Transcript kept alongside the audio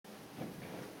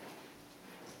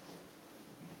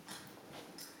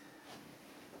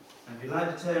If you'd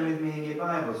like to turn with me in your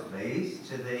Bibles, please,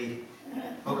 to the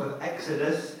book of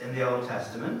Exodus in the Old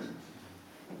Testament.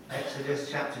 Exodus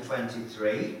chapter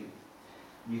 23.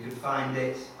 You can find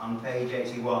it on page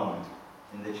 81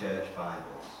 in the church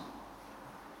Bibles.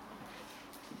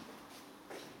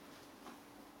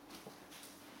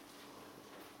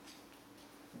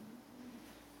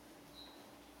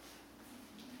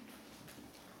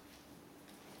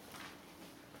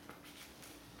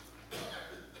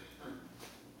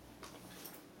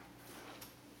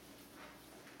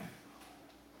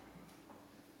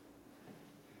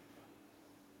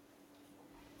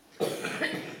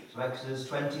 So Exodus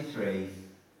 23,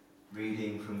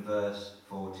 reading from verse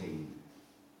 14.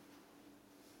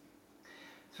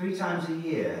 3 times a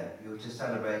year you are to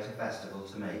celebrate a festival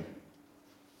to me.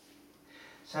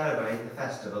 Celebrate the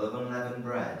festival of unleavened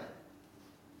bread.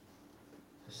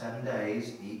 For 7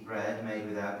 days eat bread made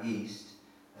without yeast,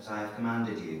 as I have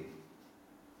commanded you.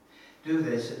 Do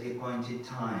this at the appointed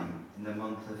time in the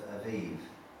month of Aviv,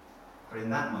 for in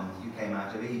that month you came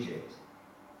out of Egypt.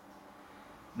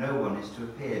 No one is to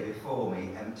appear before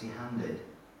me empty-handed.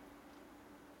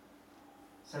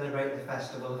 Celebrate the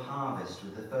festival of harvest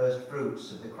with the first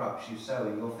fruits of the crops you sow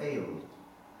in your field.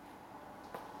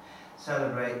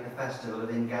 Celebrate the festival of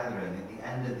ingathering at the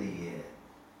end of the year,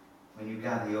 when you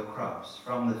gather your crops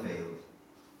from the field.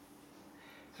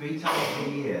 3 times a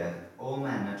year all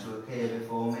men are to appear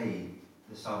before me,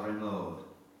 the sovereign Lord.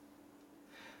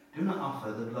 Do not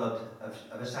offer the blood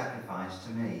of a sacrifice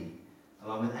to me,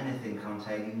 along with anything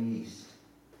containing yeast.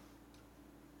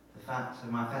 The fat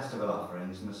of my festival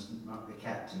offerings must not be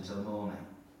kept until morning.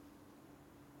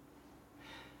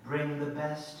 Bring the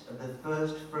best of the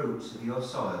first fruits of your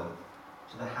soil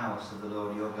to the house of the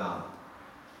Lord your God.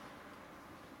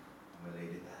 And we'll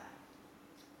leave it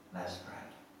there. Let's pray.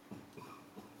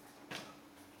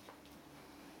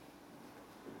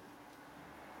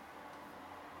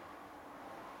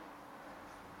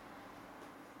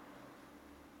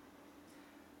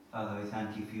 Father, we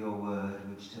thank you for your word,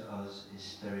 which to us is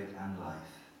spirit and life.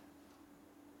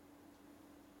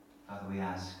 Father, we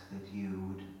ask that you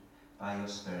would, by your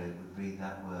Spirit, would breathe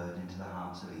that word into the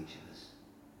hearts of each of us.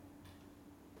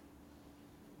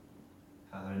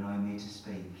 Father, anoint me to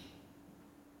speak,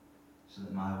 so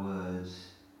that my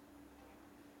words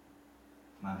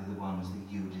might be the ones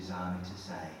that you desire me to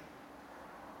say.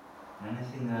 And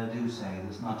anything that I do say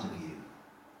that's not of you,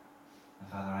 and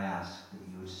Father, I ask that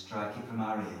you would strike it from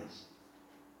our ears,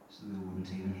 so that we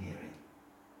wouldn't even hear it.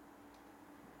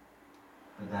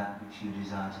 But that which you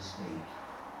desire to speak,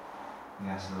 we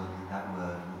ask, Lord, that that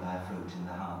word will bear fruit in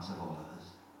the hearts of all of us,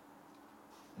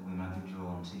 that we might be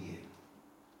drawn to you.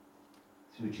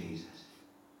 Through Jesus.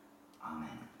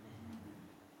 Amen.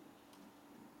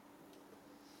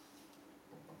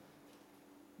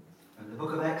 In the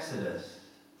book of Exodus,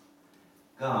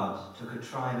 God took a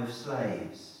tribe of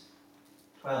slaves,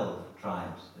 12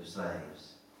 tribes of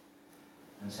slaves,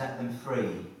 and set them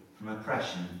free from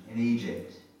oppression in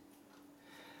Egypt.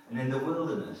 And in the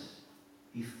wilderness,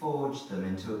 he forged them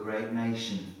into a great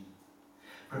nation,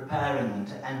 preparing them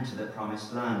to enter the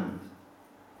promised land.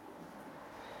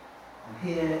 And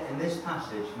here in this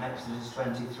passage from Exodus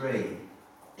 23,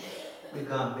 we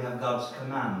have God's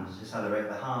command to celebrate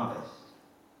the harvest.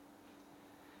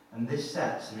 And this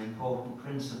sets an important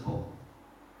principle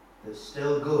that's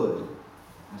still good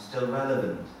and still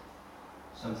relevant,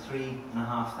 some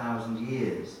 3,500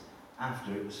 years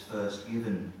after it was first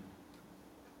given.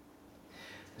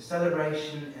 The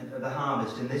celebration of the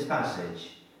harvest in this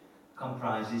passage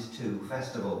comprises 2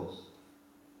 festivals.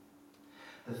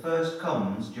 The first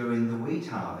comes during the wheat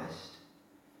harvest,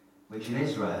 which in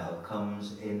Israel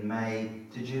comes in May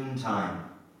to June time.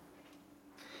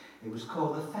 It was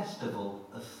called the Festival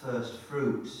of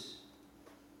Firstfruits,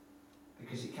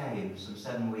 because it came some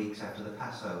 7 weeks after the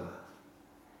Passover.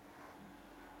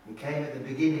 It came at the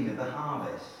beginning of the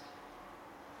harvest,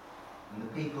 and the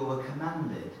people were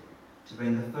commanded to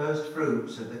bring the first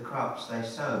fruits of the crops they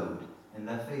sowed in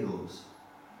their fields.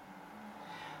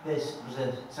 This was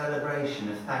a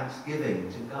celebration of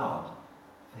thanksgiving to God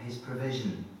for his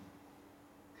provision.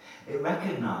 It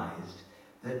recognized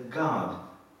that God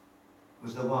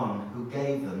was the one who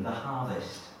gave them the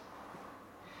harvest.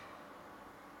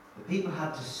 The people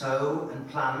had to sow and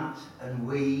plant and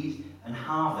weed and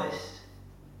harvest,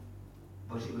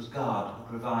 but it was God who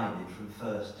provided from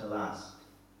first to last.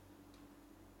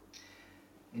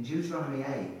 In Deuteronomy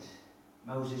 8,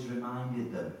 Moses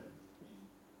reminded them,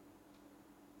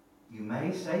 "You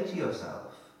may say to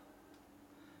yourself,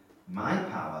 'My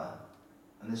power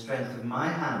and the strength of my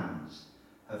hands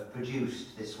have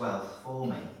produced this wealth for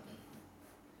me.'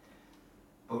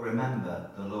 but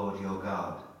remember the Lord your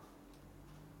God.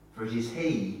 For it is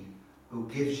he who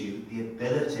gives you the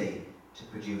ability to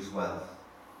produce wealth,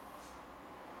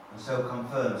 and so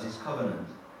confirms his covenant,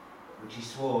 which he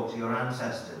swore to your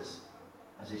ancestors,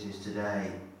 as it is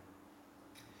today.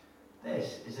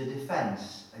 This is a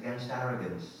defence against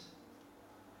arrogance,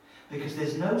 because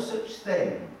there's no such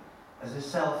thing as a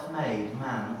self-made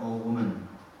man or woman.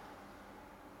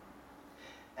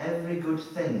 Every good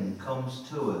thing comes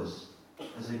to us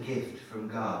as a gift from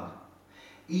God.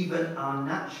 Even our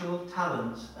natural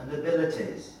talents and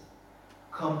abilities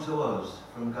come to us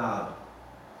from God.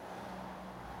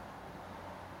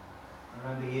 I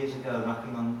remember years ago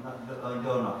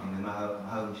door knocking in my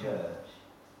home church,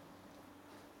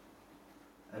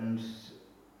 and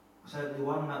certainly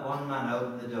one man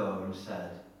opened the door and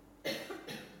said,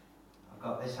 "I've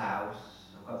got this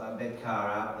house, I've got that big car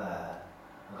out there,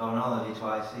 I go on holiday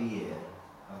twice a year,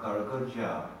 I've got a good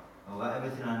job, I've got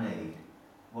everything I need.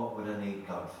 What would I need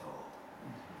God for?"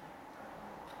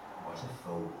 What a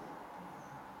fool.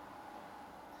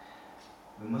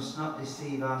 We must not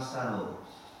deceive ourselves.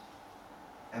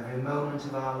 Every moment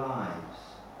of our lives,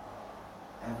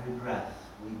 every breath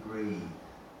we breathe,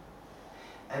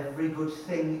 every good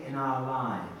thing in our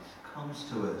lives comes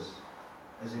to us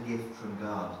as a gift from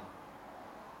God.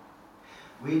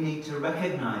 We need to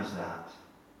recognise that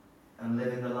and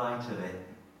live in the light of it,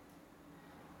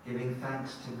 giving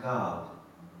thanks to God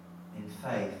in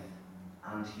faith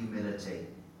and humility.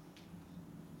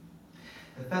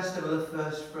 The festival of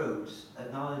Firstfruits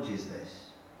acknowledges this.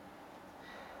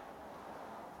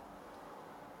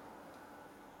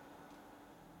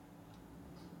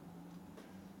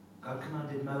 God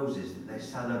commanded Moses that they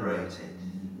celebrated,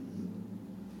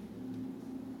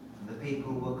 and the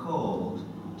people were called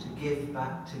to give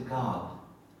back to God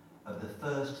of the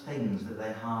first things that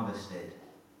they harvested.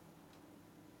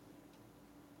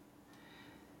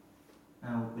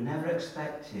 Now, we're never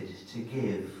expected to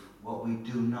give what we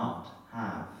do not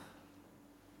have.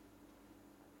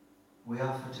 We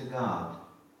offer to God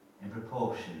in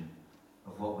proportion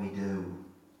of what we do.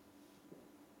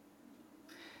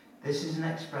 This is an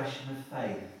expression of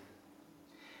faith.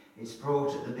 It's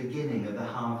brought at the beginning of the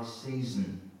harvest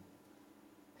season.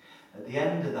 At the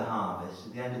end of the harvest,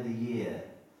 at the end of the year,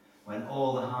 when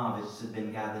all the harvests had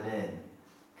been gathered in,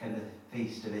 came the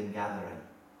Feast of Ingathering.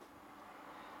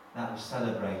 That was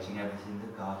celebrating everything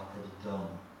that God had done.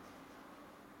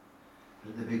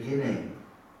 But at the beginning,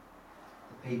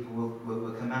 the people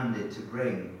were commanded to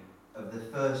bring of the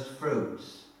first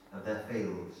fruits of their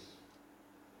fields.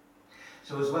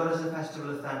 So as well as a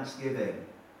festival of thanksgiving,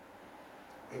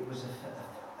 it was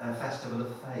a festival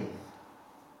of faith.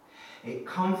 It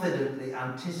confidently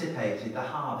anticipated the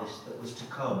harvest that was to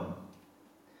come.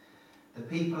 The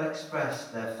people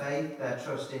expressed their faith, their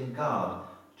trust in God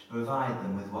to provide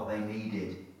them with what they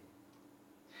needed.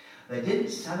 They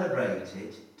didn't celebrate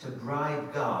it to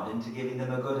bribe God into giving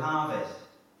them a good harvest,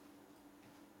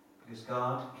 because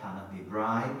God cannot be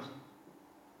bribed.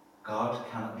 God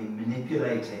cannot be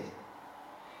manipulated.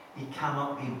 He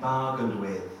cannot be bargained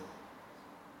with.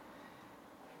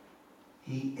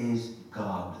 He is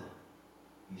God.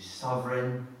 He's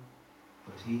sovereign,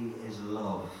 but he is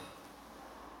love.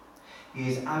 He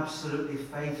is absolutely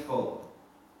faithful.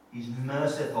 He's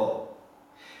merciful.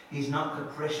 He's not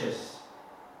capricious,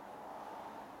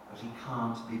 but he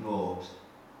can't be bought.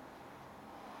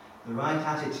 The right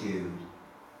attitude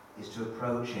is to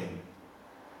approach him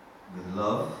with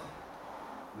love,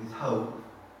 with hope,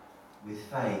 with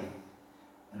faith,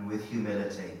 and with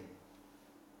humility.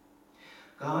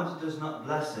 God does not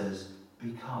bless us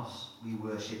because we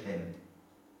worship him.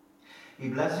 He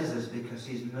blesses us because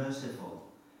he's merciful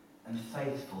and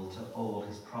faithful to all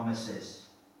his promises.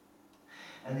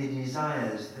 And he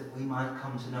desires that we might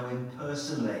come to know him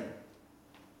personally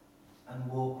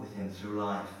and walk with him through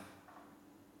life.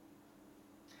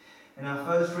 In our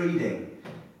first reading,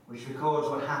 which records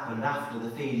what happened after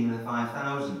the feeding of the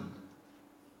 5,000,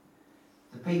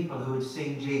 the people who had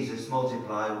seen Jesus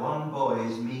multiply one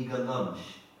boy's meagre lunch,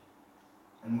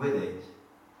 and with it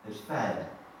had fed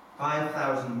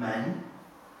 5,000 men,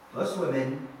 plus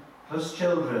women, plus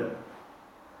children.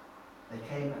 They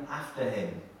came after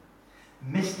him,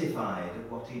 mystified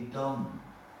at what he'd done.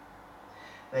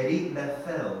 They'd eaten their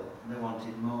fill and they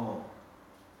wanted more.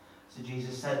 So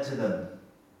Jesus said to them,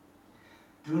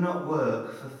 "Do not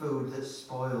work for food that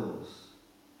spoils,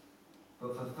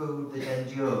 but for food that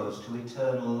endures to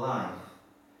eternal life,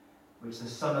 which the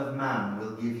Son of Man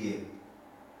will give you.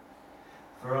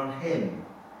 For on him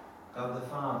God the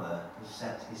Father has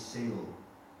set his seal."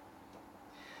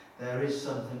 There is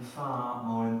something far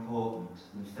more important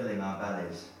than filling our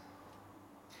bellies.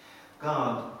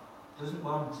 God doesn't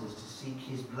want us to seek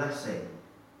his blessing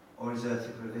or his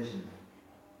earthly provision.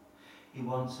 He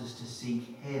wants us to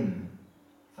seek him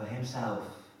for himself.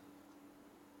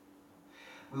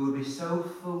 We would be so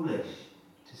foolish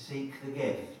to seek the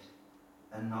gift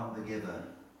and not the giver.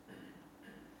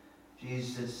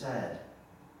 Jesus had said,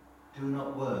 do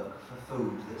not work for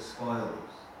food that spoils.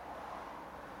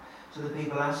 So the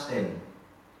people asked him,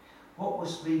 what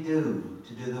must we do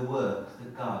to do the work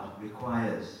that God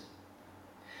requires?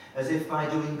 As if by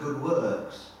doing good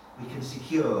works we can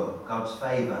secure God's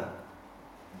favour,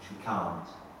 which we can't.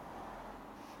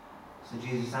 So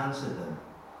Jesus answered them,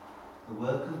 the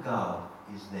work of God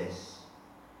is this,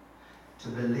 to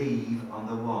believe on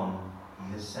the one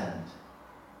he has sent.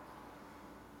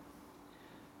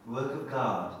 The work of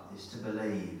God is to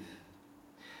believe.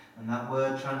 And that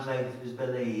word translated as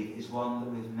believe is one that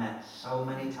we've met so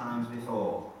many times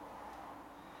before.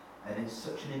 And it's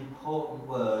such an important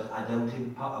word, I don't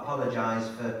apologise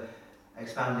for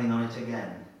expanding on it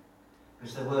again.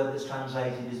 Because the word that's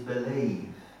translated as believe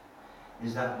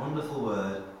is that wonderful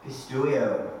word,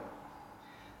 pisteuo.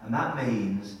 And that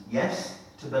means, yes,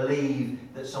 to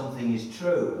believe that something is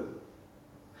true,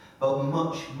 but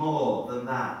much more than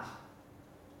that.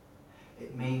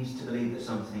 It means to believe that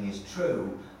something is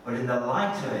true, but in the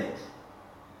light of it,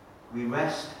 we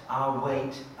rest our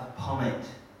weight upon it.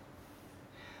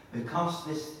 Because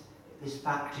this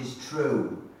fact is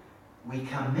true, we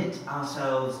commit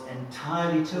ourselves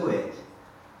entirely to it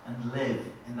and live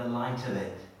in the light of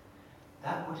it.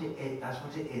 That's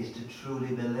what it is to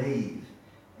truly believe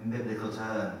in biblical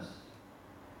terms.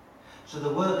 So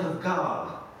the work of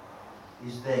God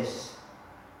is this,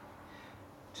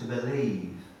 to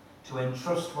believe, to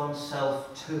entrust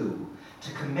oneself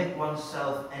to commit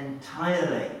oneself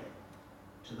entirely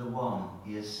to the one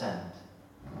he has sent,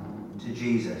 to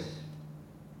Jesus.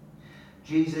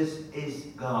 Jesus is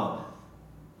God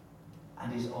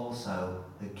and is also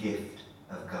the gift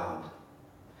of God.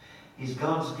 He's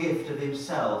God's gift of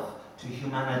himself to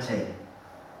humanity.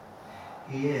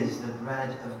 He is the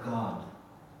bread of God,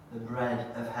 the bread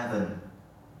of heaven.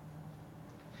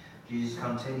 Jesus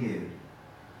continued,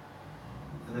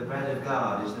 for the bread of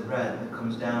God is the bread that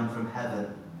comes down from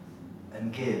heaven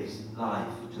and gives life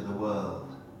to the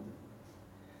world.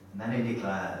 And then he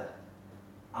declared,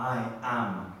 I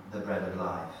am the bread of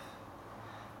life.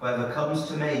 Whoever comes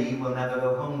to me will never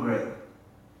go hungry.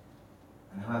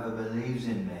 And whoever believes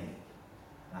in me,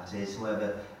 that is,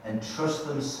 whoever entrusts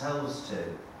themselves to,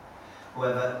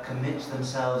 whoever commits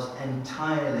themselves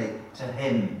entirely to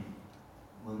him,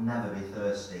 will never be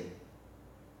thirsty.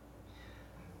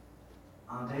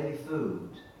 Our daily food,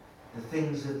 the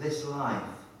things of this life,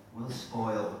 will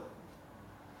spoil.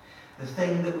 The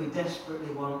thing that we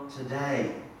desperately want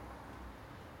today,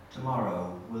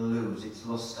 tomorrow will lose its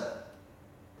lustre,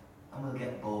 and we'll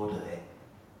get bored of it.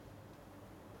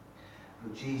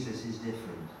 But Jesus is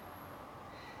different.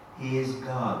 He is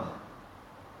God,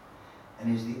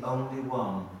 and is the only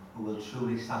one who will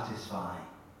truly satisfy.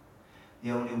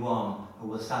 The only one who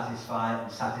will satisfy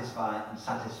and satisfy and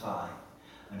satisfy,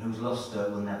 and whose lustre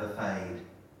will never fade.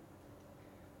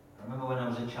 I remember when I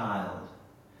was a child,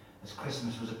 as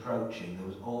Christmas was approaching, there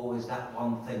was always that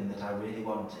one thing that I really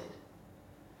wanted.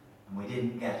 And we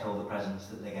didn't get all the presents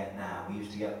that they get now. We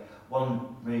used to get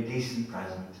one really decent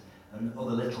present and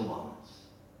other little ones.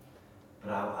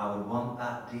 But I would want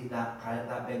that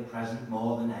big present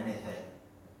more than anything.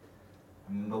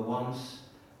 I remember once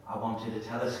I wanted a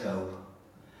telescope,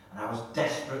 and I was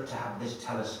desperate to have this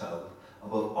telescope.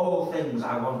 Above all things,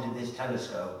 I wanted this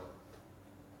telescope.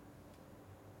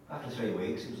 After 3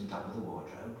 weeks, it was on top of the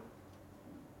wardrobe.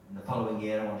 And the following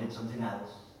year, I wanted something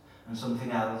else, and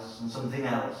something else, and something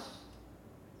else.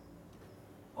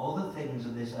 All the things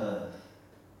of this earth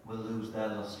will lose their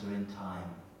lustre in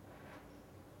time.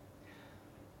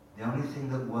 The only thing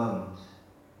that won't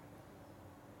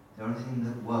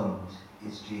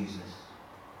is Jesus.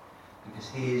 Because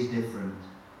he is different.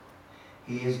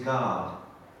 He is God,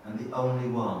 and the only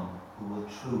one who will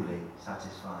truly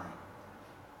satisfy.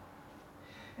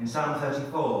 In Psalm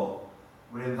 34,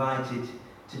 we're invited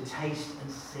to taste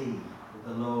and see that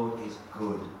the Lord is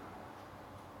good.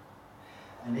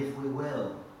 And if we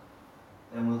will,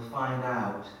 then we'll find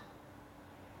out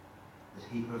that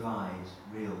he provides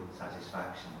real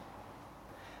satisfaction.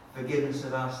 Forgiveness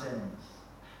of our sins.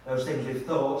 Those things we've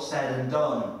thought, said and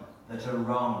done that are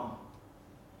wrong.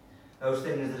 Those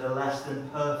things that are less than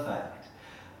perfect.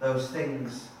 Those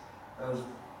things, those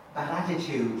bad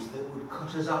attitudes that would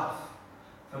cut us off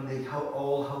from the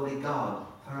all-holy God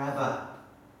forever.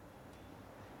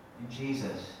 In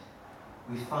Jesus,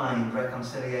 we find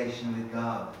reconciliation with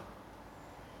God.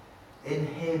 In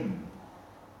him,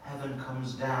 heaven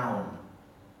comes down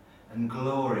and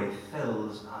glory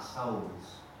fills our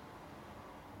souls.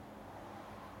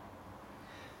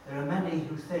 There are many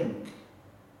who think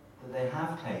that they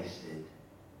have tasted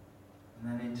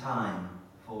and then in time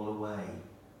fall away.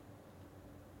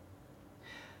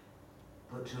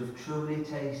 But to have truly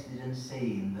tasted and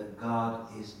seen that God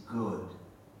is good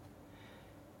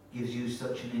gives you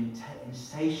such an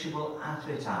insatiable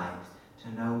appetite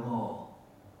to know more,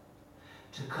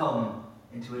 to come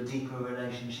into a deeper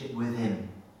relationship with him.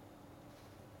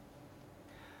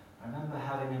 I remember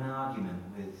having an argument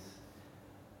with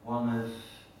one of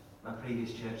my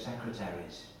previous church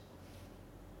secretaries,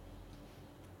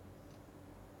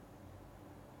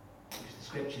 because the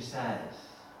scripture says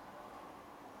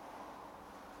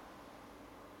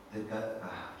that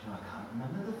I can't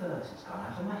remember the verse, it's gone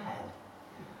out of my head,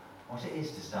 what it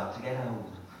is to start to get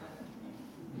old.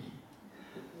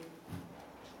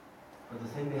 But the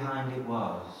thing behind it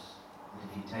was that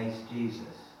if you taste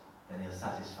Jesus, then he'll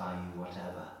satisfy you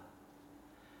whatever.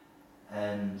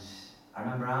 And I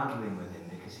remember arguing with him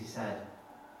because he said,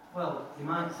 well, he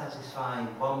might satisfy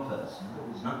one person,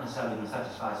 but he's not necessarily going to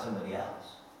satisfy somebody else.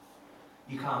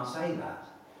 You can't say that.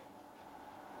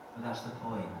 But that's the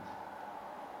point.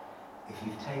 If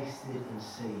you've tasted and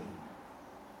seen,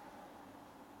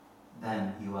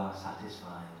 then you are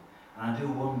satisfied. And I do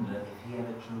wonder if he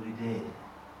ever truly did.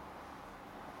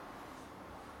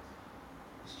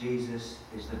 Because Jesus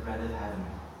is the bread of heaven.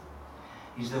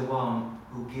 He's the one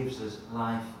who gives us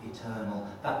life eternal,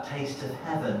 that taste of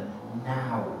heaven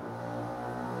now.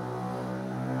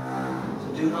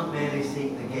 So do not merely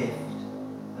seek the gift,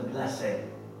 the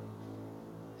blessing.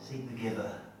 Seek the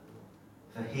giver,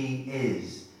 for he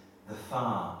is the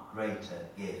far greater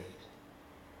gift.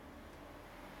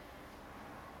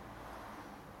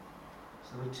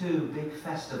 So there were two big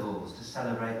festivals to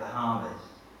celebrate the harvest.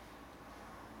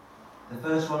 The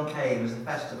first one came as the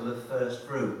festival of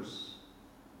Firstfruits.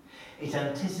 It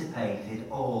anticipated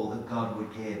all that God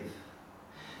would give.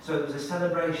 So it was a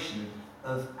celebration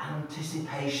of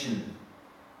anticipation,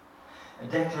 a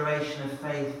declaration of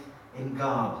faith in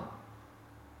God,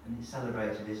 and it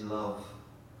celebrated his love.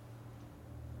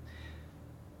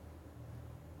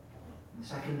 The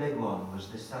second big one was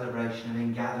the celebration of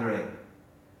ingathering,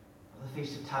 of the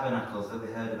Feast of Tabernacles that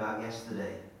we heard about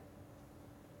yesterday.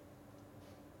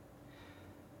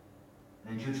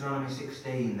 In Deuteronomy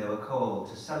 16, they were called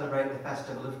to celebrate the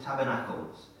Festival of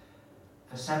Tabernacles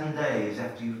for 7 days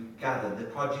after you've gathered the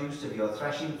produce of your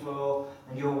threshing floor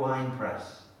and your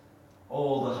winepress,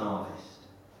 all the harvest.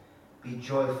 Be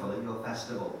joyful at your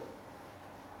festival.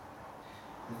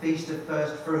 The Feast of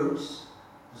Firstfruits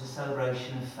was a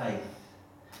celebration of faith,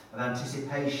 of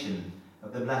anticipation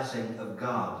of the blessing of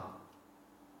God.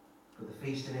 But the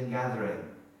Feast of Ingathering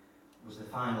was the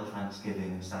final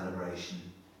thanksgiving and celebration.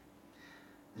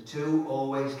 The two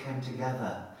always came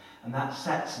together, and that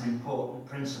sets an important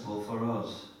principle for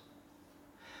us.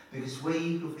 Because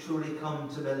we who've truly come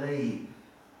to believe,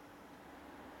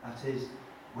 that is,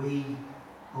 we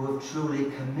who have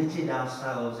truly committed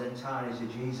ourselves entirely to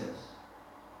Jesus,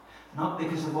 not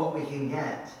because of what we can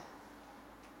get,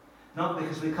 not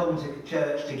because we come to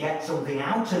church to get something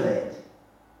out of it,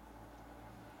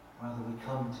 rather we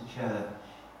come to church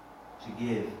to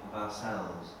give of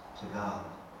ourselves to God.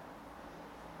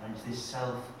 And it's this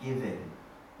self-giving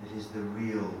that is the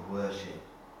real worship,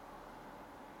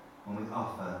 when we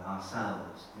offer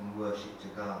ourselves in worship to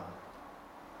God.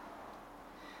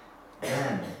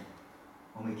 Then,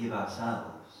 when we give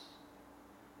ourselves,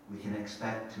 we can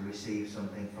expect to receive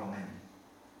something from him.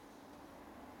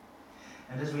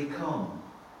 And as we come,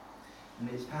 and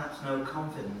it's perhaps no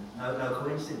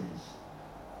coincidence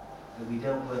that we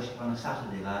don't worship on a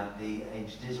Saturday like the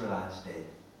ancient Israelites did,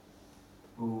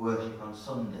 but we worship on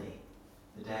Sunday,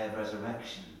 the day of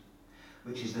resurrection,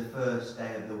 which is the first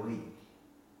day of the week.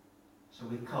 So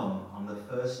we come on the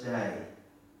first day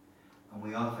and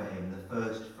we offer him the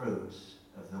first fruits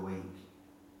of the week.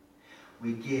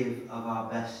 We give of our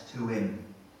best to him.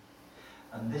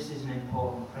 And this is an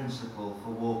important principle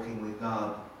for walking with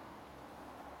God.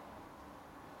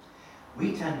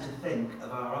 We tend to think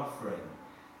of our offering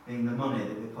being the money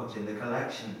that we put in the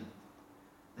collection,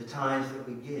 the tithes that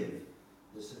we give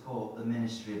that support the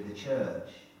ministry of the church.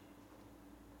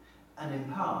 And in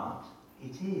part,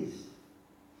 it is.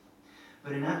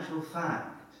 But in actual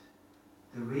fact,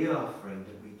 the real offering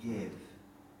that we give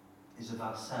is of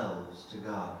ourselves to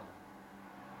God.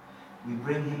 We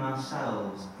bring him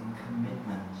ourselves in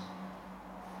commitment,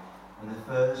 and the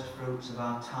first fruits of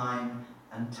our time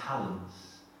and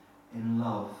talents in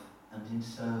love and in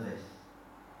service.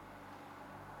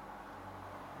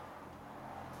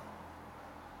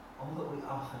 all that we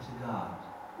offer to God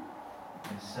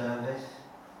in service,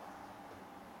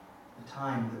 the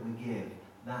time that we give,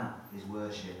 that is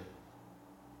worship.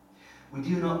 We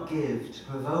do not give to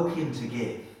provoke him to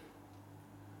give.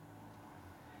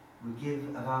 We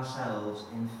give of ourselves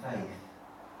in faith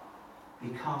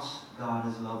because God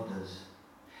has loved us,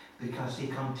 because he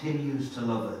continues to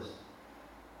love us,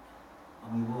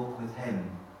 and we walk with him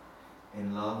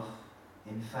in love,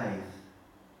 in faith,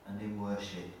 and in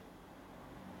worship.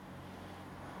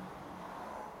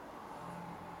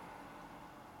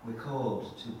 We're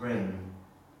called to bring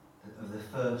of the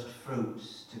first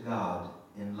fruits to God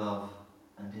in love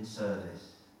and in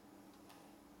service.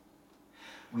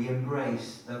 We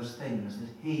embrace those things that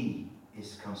he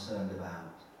is concerned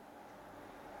about.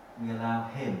 We allow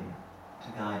him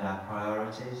to guide our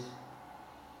priorities,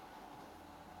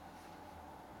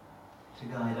 to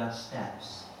guide our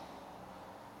steps,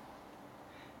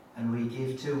 and we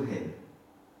give to him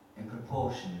in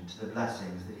proportion to the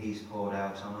blessings that he's poured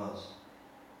out on us.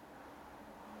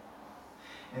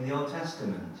 In the Old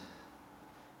Testament,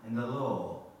 in the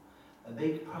law, a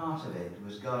big part of it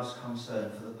was God's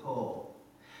concern for the poor,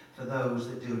 for those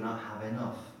that do not have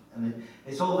enough. And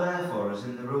it's all there for us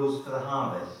in the rules for the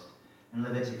harvest in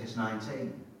Leviticus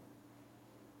 19.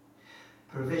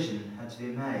 Provision had to be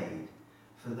made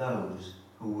for those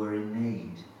who were in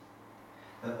need,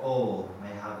 that all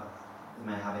may have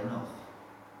enough.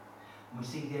 And we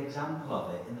see the example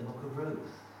of it in the book of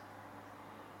Ruth.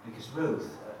 Because Ruth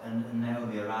and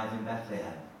Naomi arrive in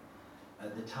Bethlehem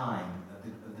at the time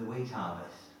of the wheat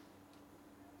harvest.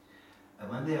 And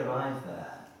when they arrive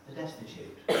there, they're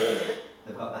destitute.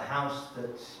 They've got the house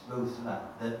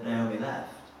that Naomi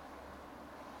left.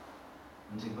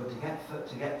 But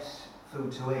to get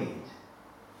food to eat,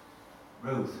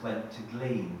 Ruth went to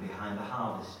glean behind the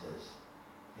harvesters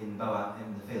in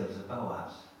the fields of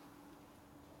Boaz.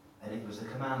 And it was the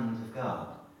command of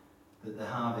God that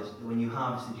when you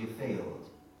harvested your field,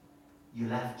 you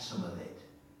left some of it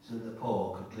so that the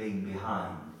poor could glean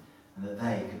behind and that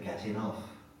they could get enough.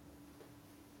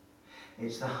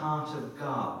 It's the heart of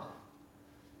God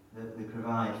that we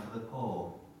provide for the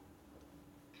poor.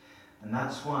 And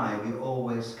that's why we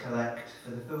always collect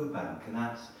for the food bank, and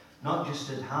that's not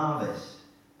just at harvest,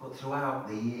 but throughout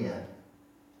the year.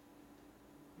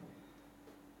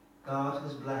 God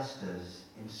has blessed us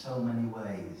in so many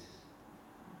ways,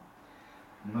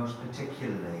 and most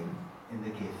particularly in the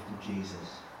gift of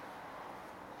Jesus.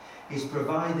 He's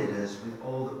provided us with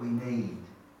all that we need,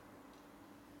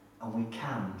 and we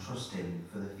can trust him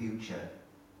for the future.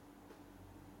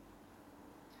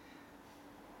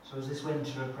 So as this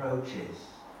winter approaches,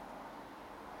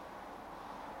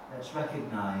 let's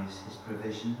recognise his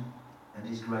provision and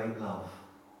his great love.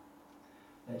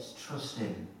 Let's trust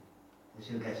him that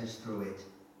he'll get us through it.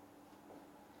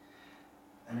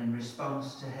 And in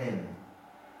response to him,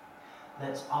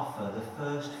 let's offer the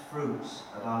first fruits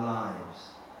of our lives,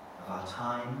 of our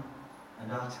time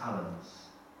and our talents,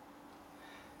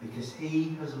 because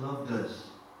he has loved us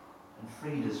and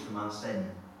freed us from our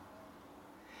sin,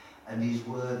 and he's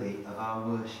worthy of our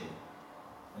worship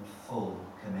and full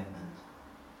commitment.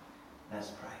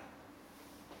 Let's pray.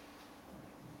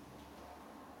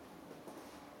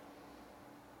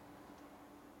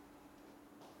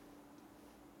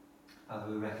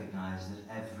 Father, we recognise that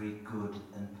every good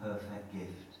and perfect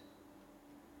gift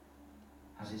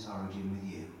has its origin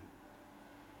with you.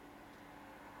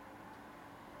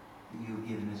 That you have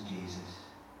given us Jesus.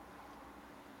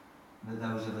 And that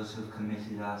those of us who have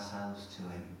committed ourselves to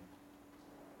him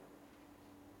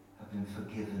have been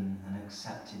forgiven and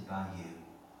accepted by you.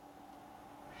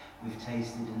 We've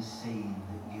tasted and seen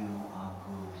that you are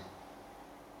good.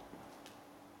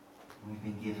 We've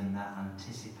been given that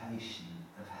anticipation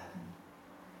of heaven.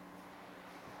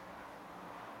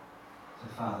 So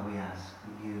Father, we ask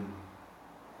that you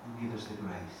will give us the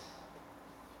grace,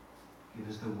 give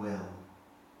us the will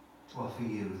to offer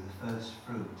you the first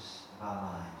fruits of our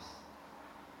lives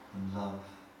in love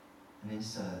and in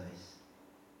service,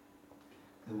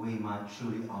 that we might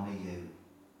truly honour you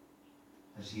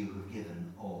as you have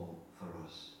given all for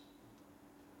us.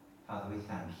 Father, we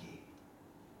thank you.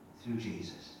 Through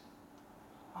Jesus.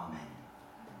 Amen.